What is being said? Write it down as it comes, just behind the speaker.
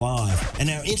And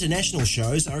our international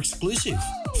shows are exclusive.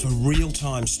 For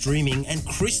real-time streaming and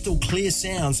crystal clear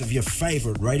sounds of your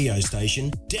favourite radio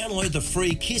station, download the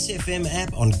free KissFM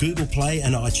app on Google Play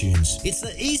and iTunes. It's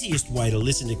the easiest way to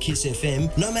listen to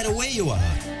KissFM no matter where you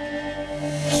are.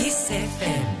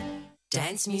 KissFM,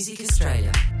 Dance Music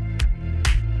Australia.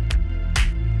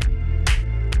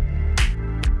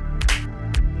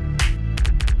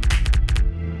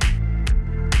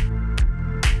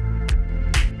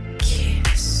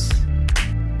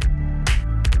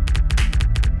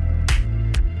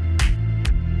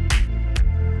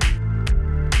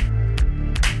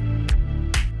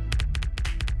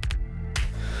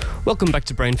 Welcome back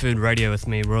to Brain Food Radio with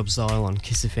me, Rob Zile, on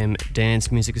KissFM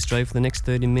Dance Music Australia. For the next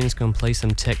 30 minutes, going to play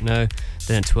some techno.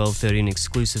 Then at 12:30, an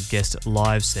exclusive guest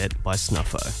live set by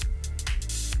Snuffo.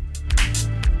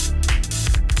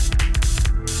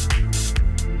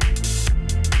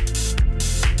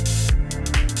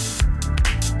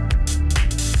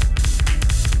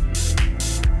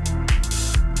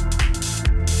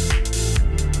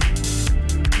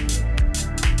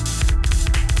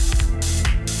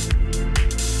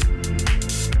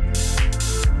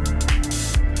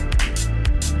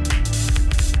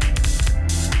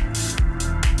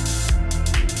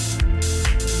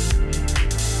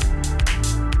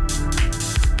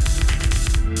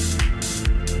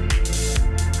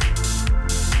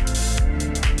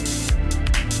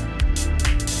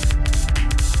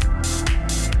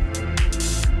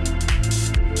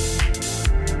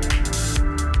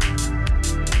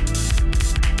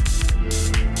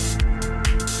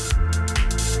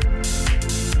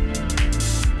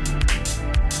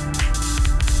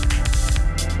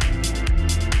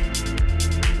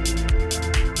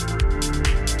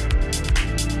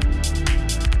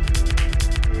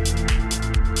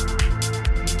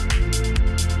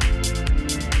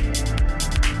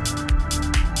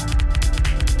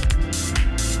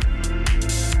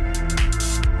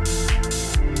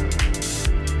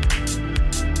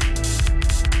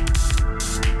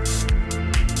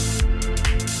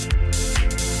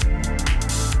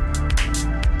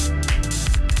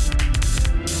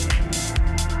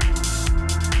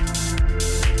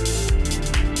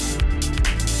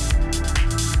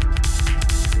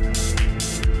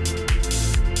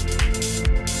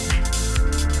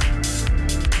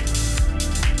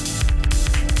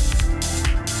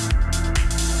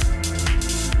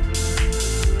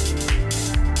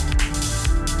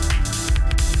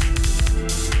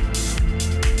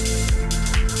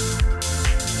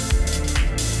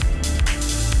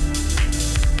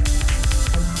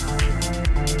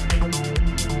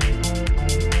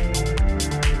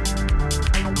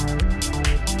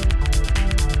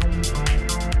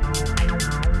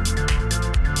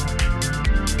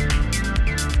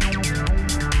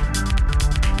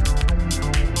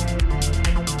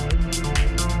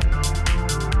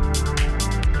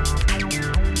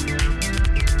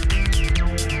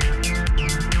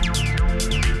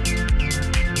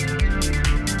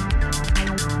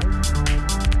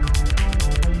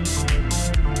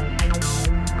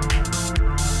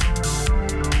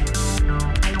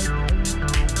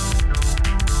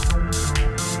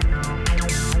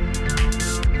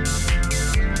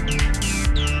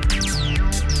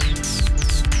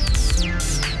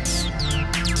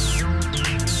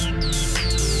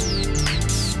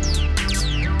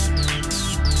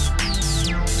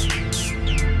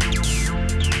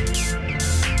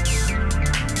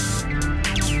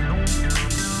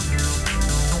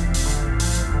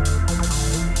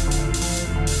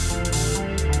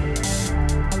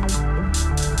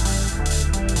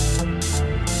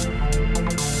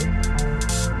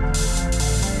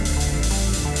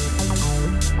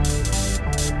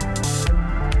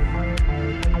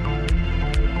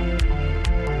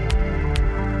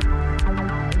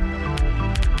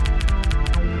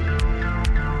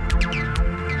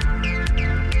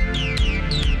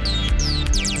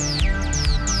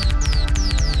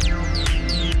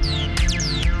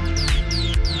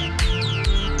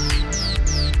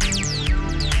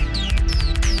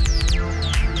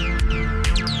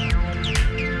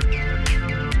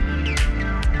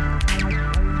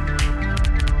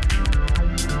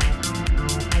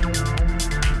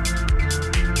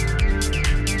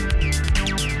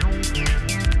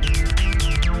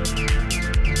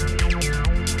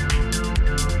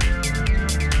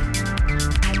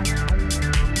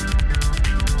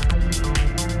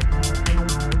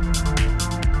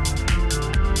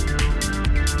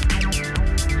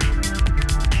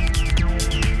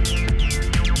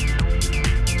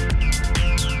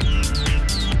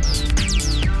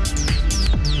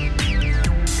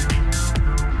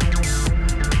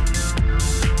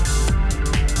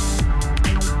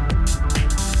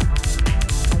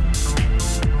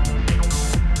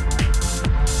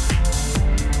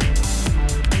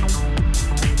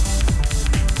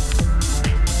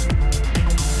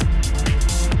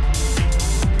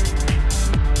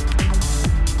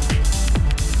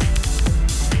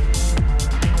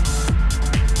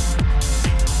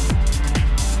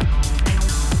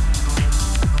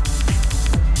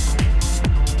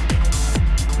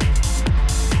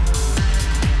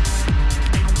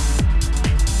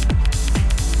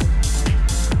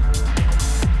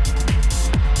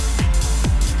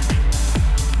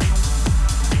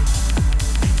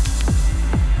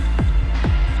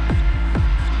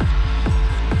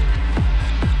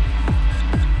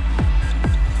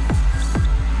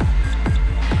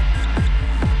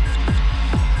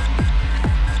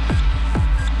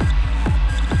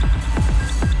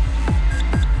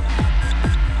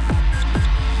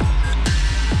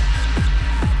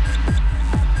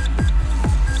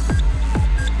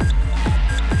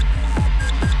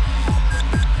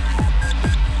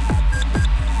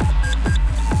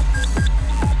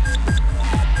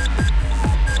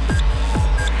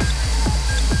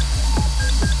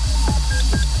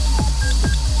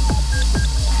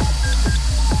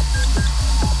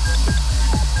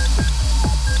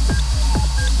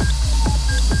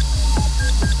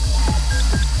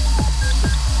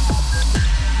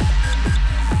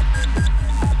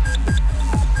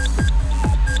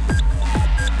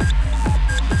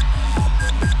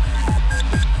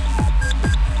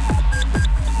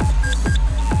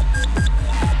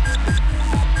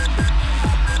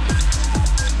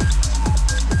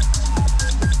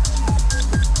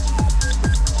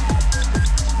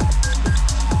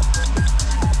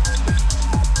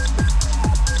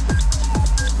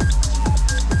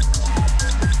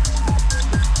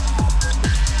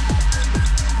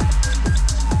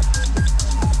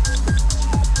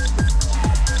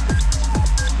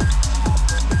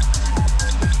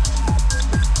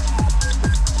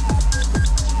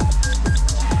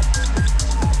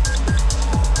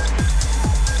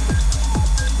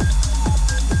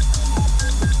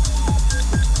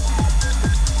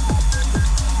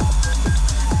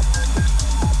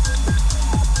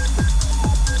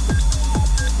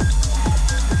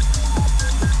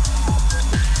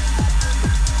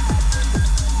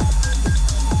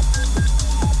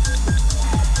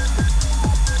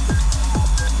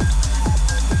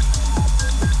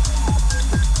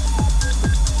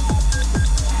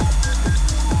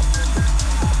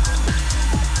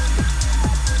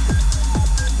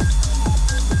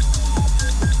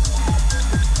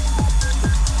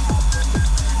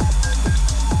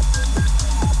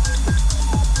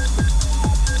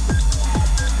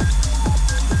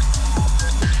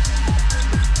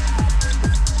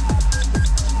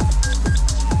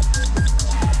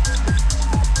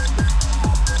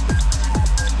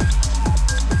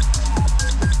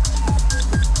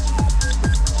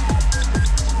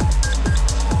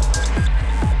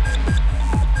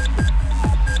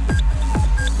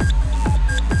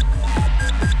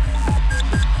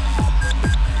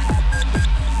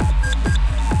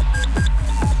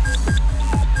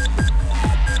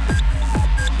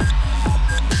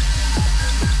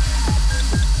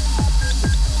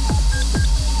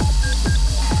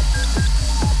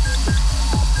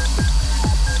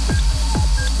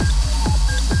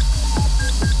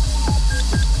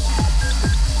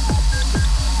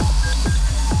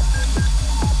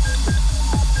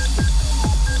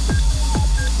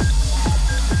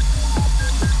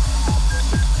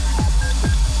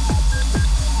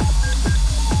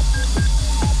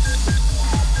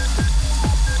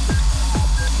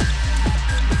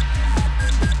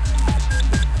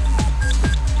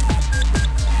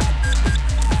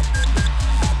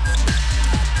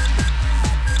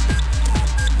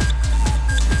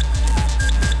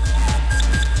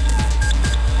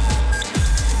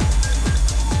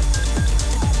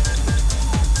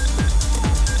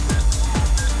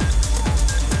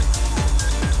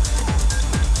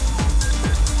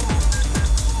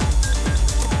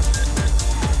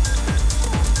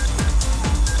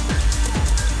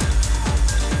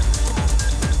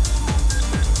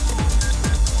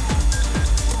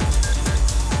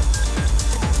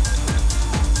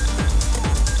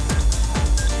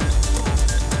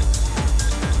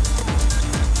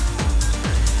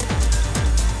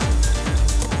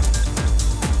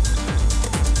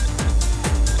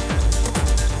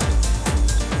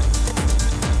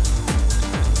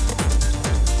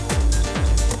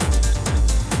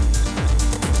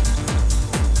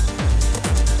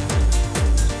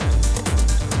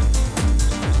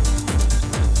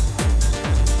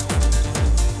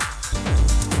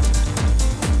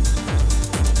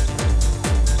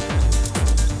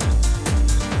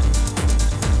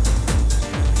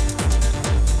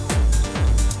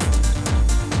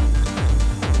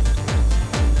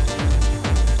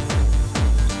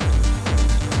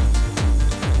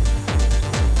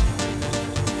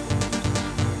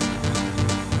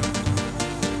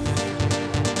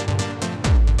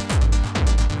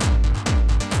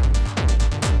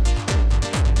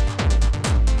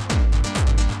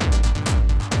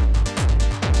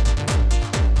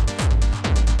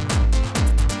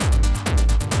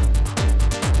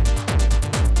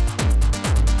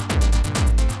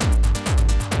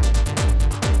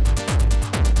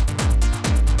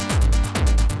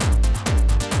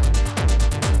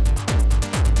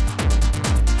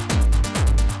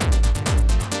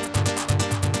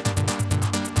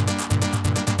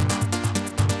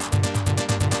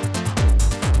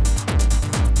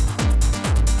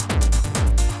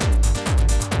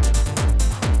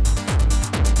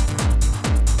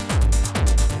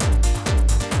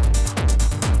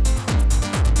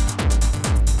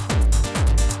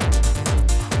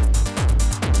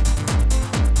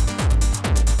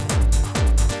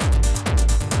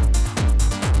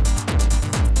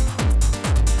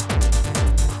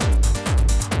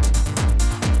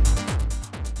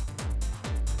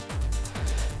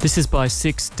 This is by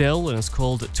 6 Dell and it's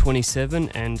called 27,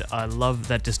 and I love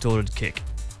that distorted kick.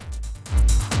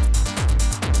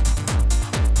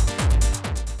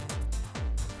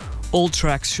 All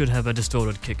tracks should have a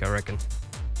distorted kick, I reckon.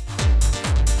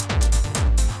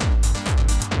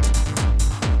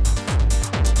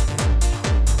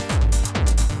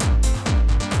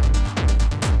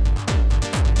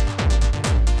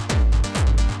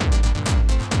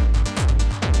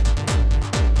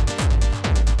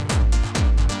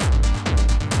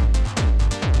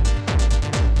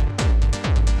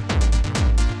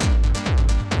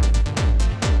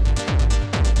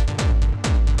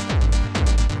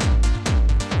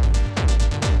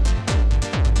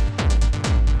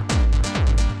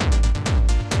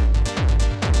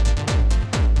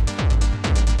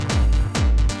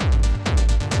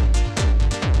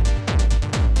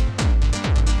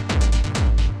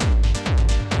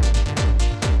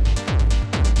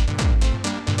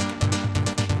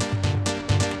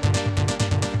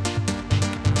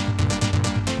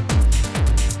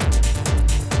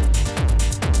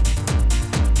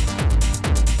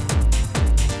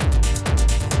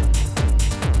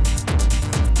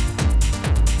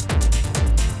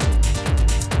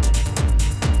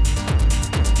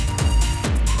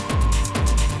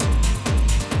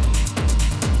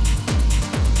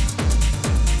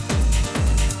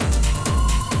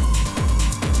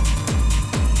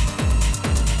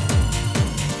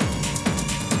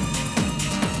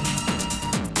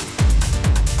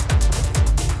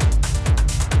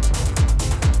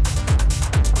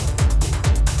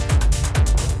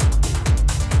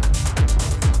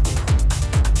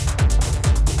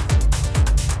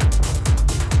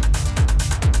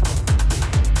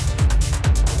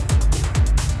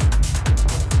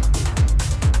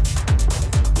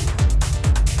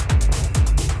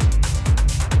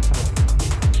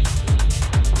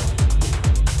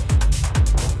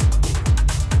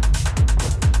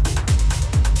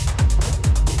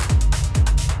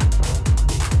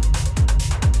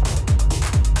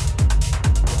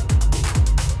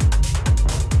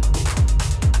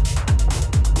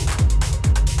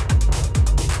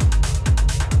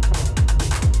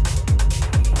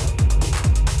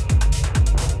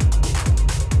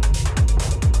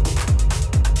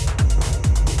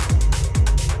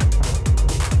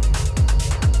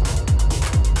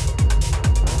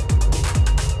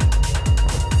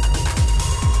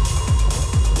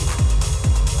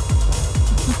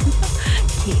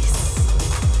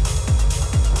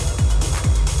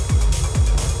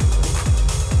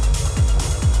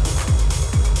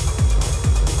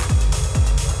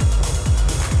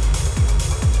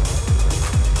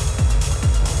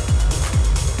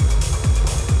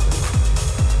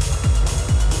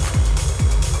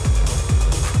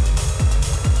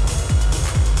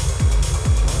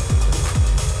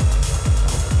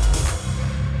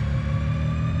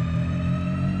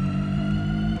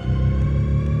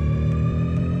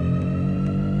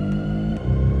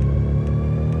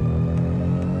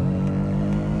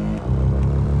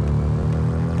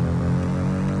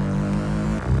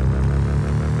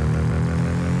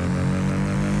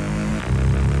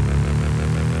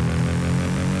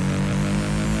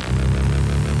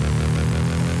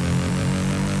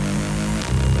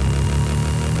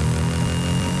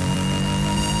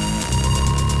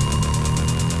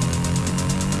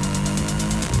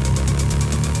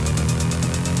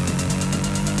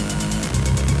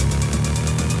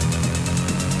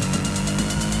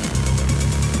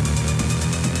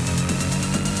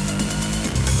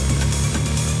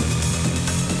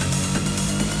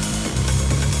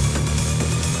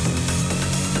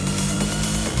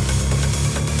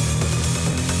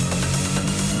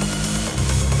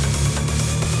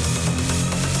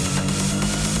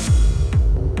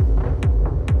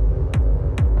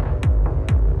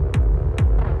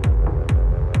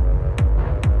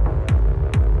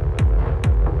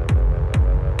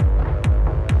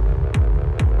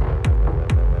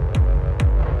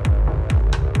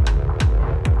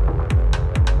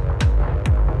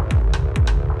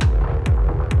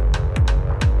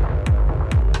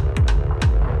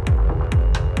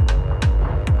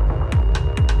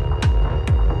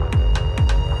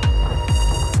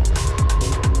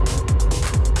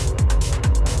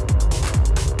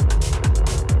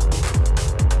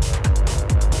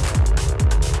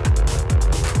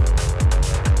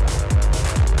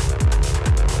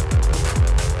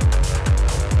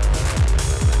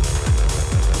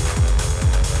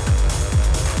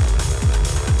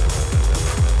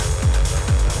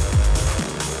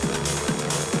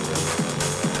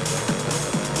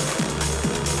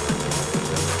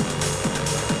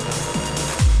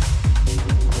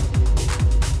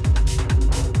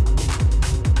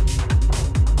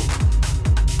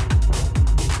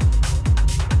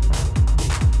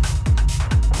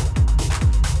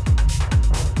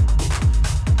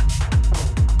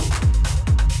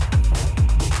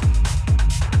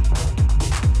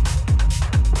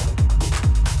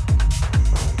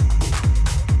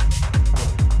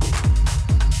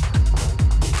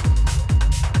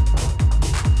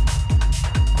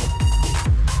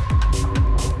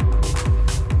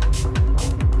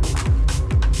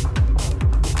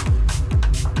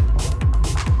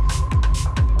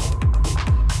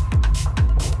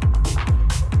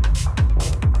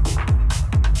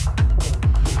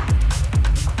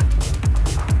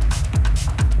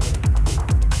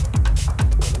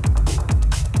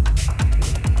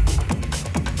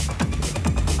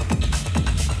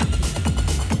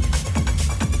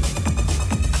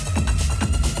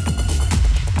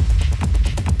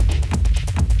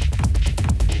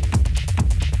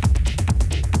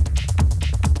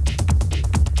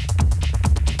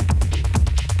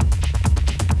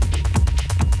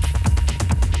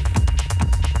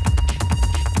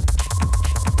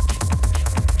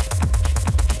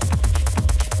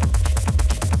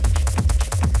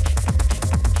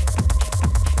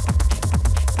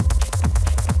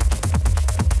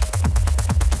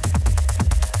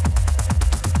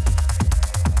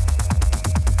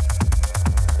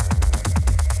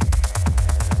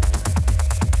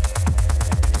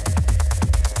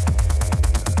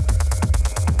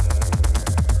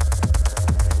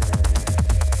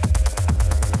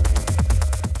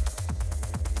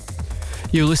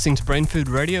 You're listening to Brain Food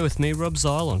Radio with me, Rob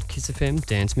Zile, on KissFM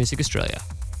Dance Music Australia.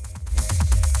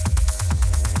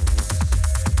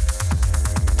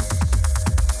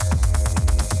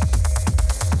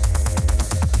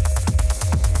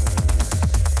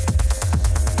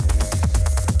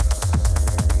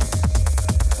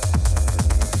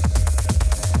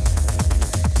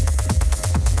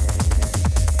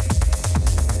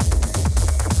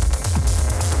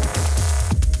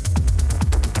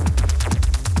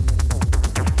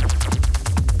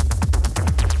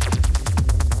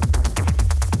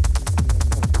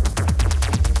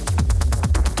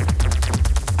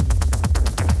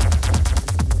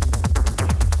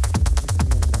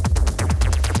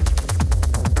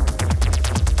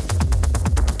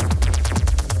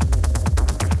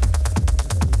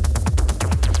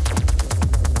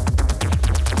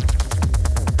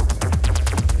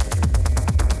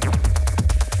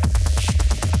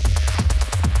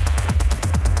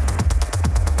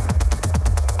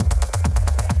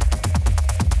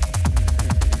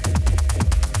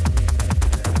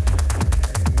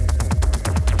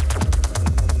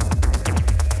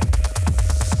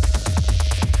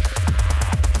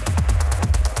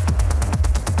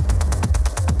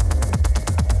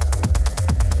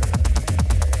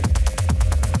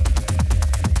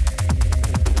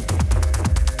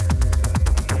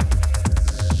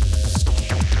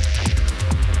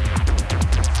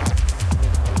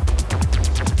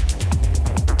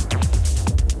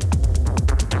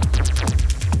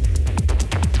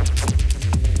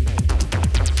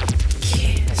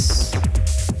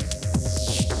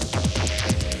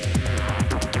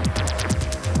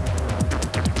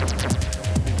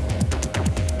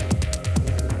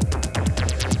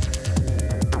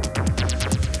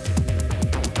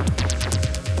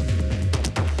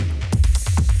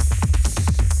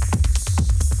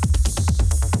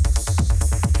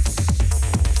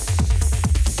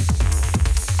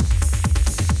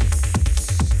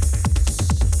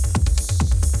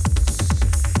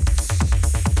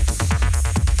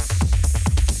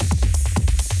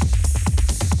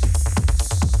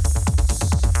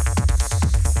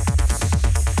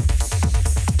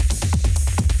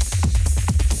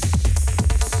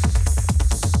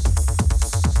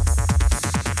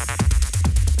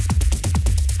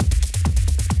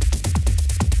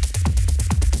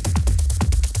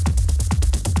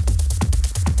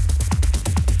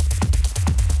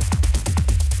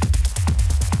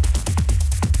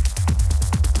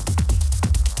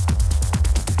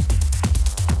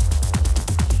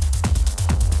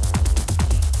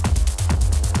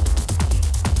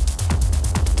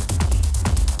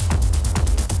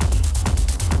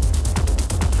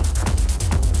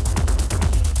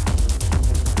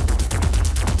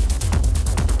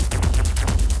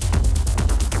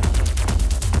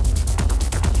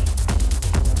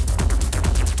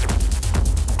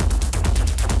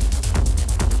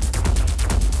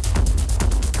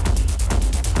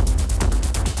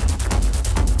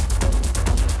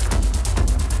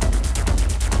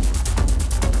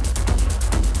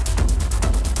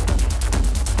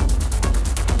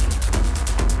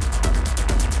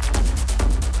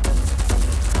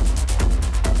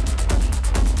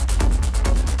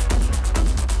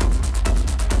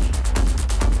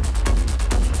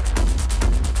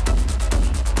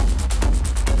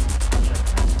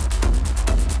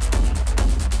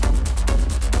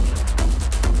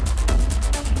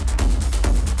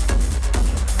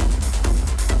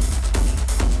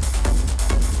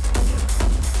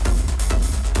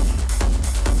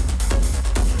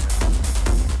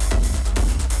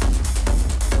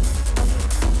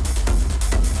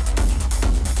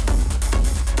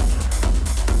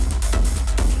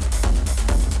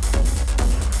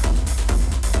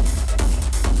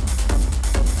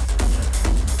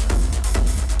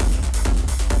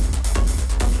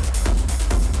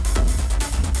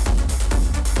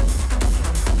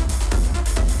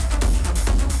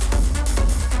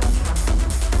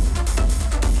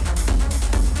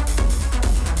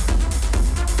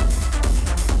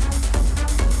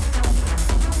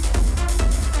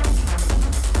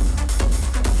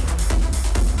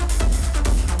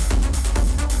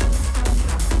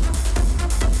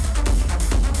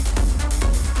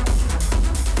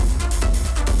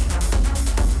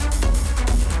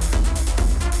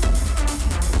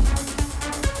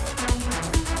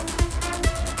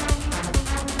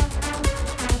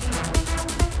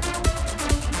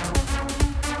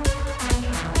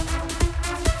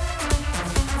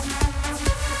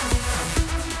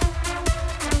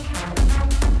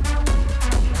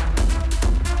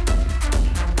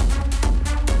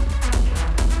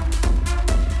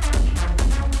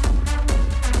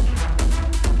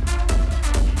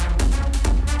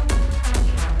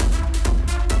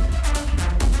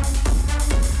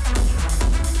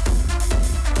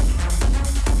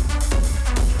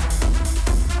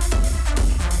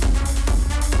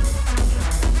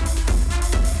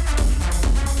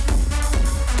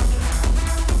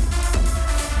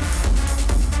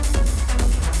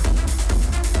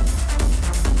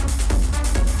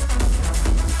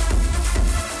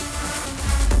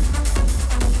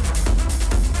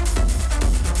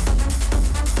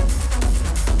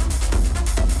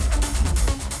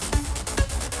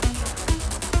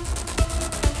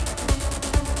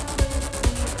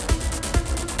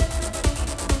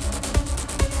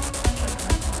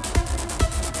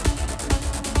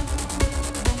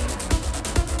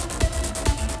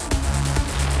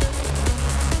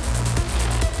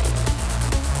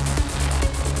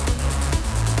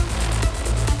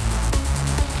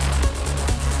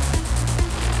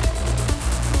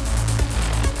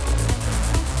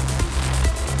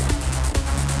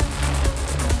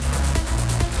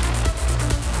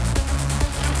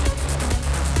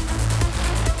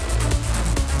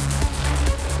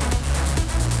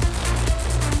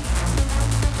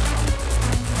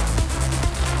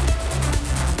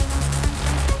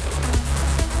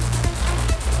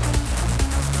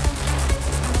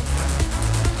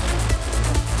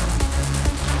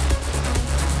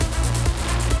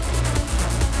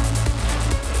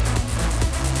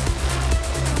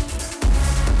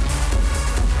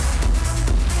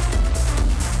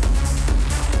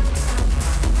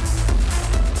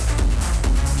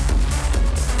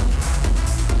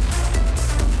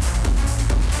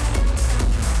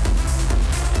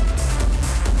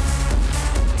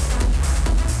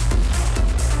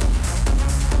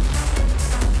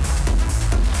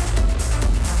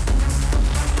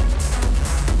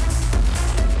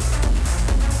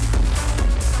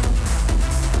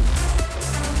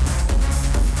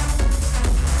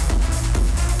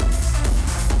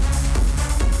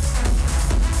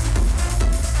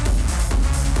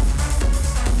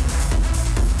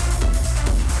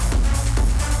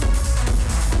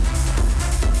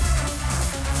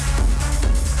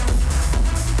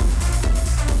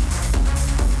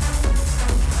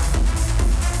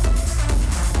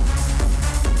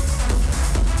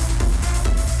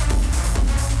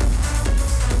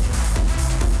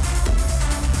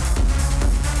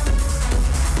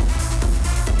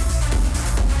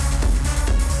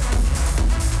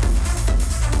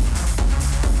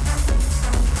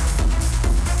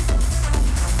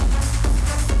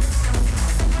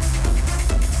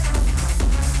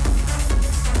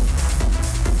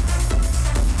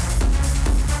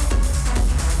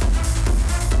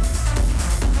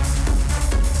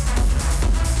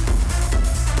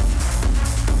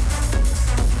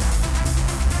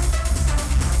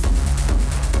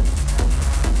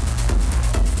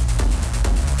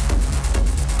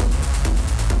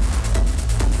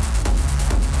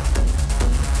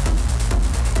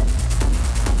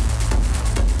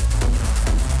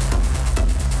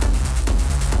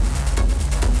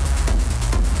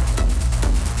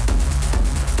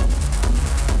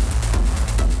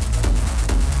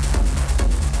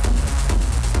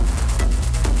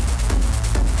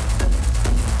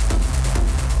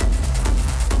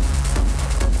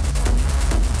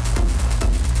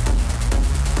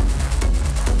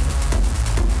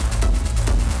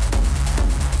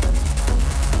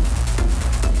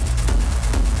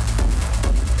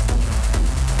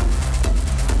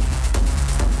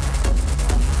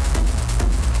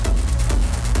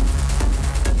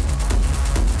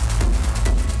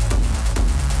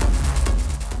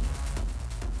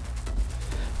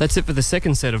 That's it for the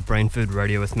second set of Brain Food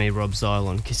Radio with me, Rob Zile,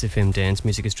 on KissFM Dance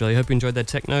Music Australia. Hope you enjoyed that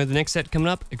techno. The next set coming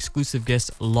up, exclusive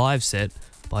guest live set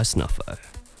by Snuffo.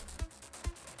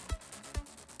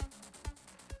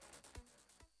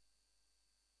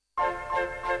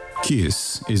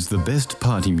 Kiss is the best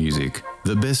party music,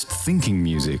 the best thinking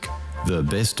music, the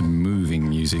best moving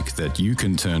music that you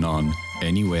can turn on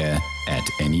anywhere at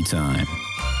any time.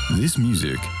 This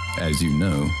music, as you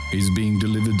know, is being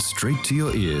delivered straight to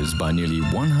your ears by nearly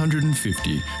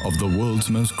 150 of the world's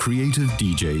most creative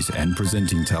DJs and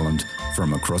presenting talent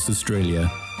from across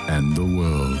Australia and the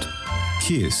world.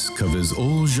 KISS covers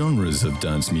all genres of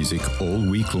dance music all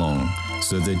week long,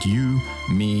 so that you,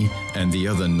 me, and the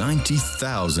other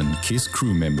 90,000 KISS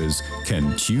crew members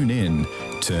can tune in,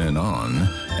 turn on,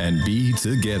 and be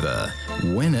together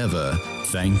whenever,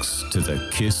 thanks to the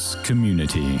KISS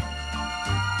community.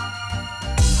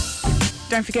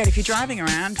 Don't forget, if you're driving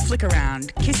around, flick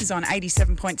around. KISS is on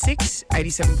 87.6,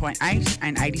 87.8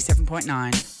 and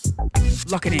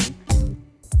 87.9. Lock it in.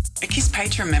 A KISS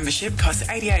Patreon membership costs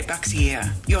 $88 a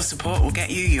year. Your support will get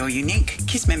you your unique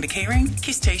KISS member keyring,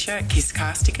 KISS t-shirt, KISS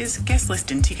car stickers, guest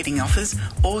list and ticketing offers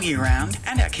all year round,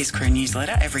 and our KISS crew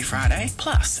newsletter every Friday.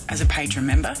 Plus, as a Patreon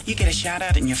member, you get a shout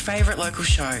out in your favourite local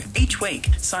show each week.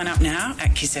 Sign up now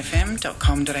at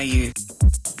kissfm.com.au.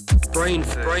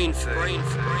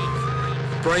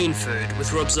 Brain Food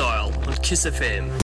with Rob Zile on KissFM.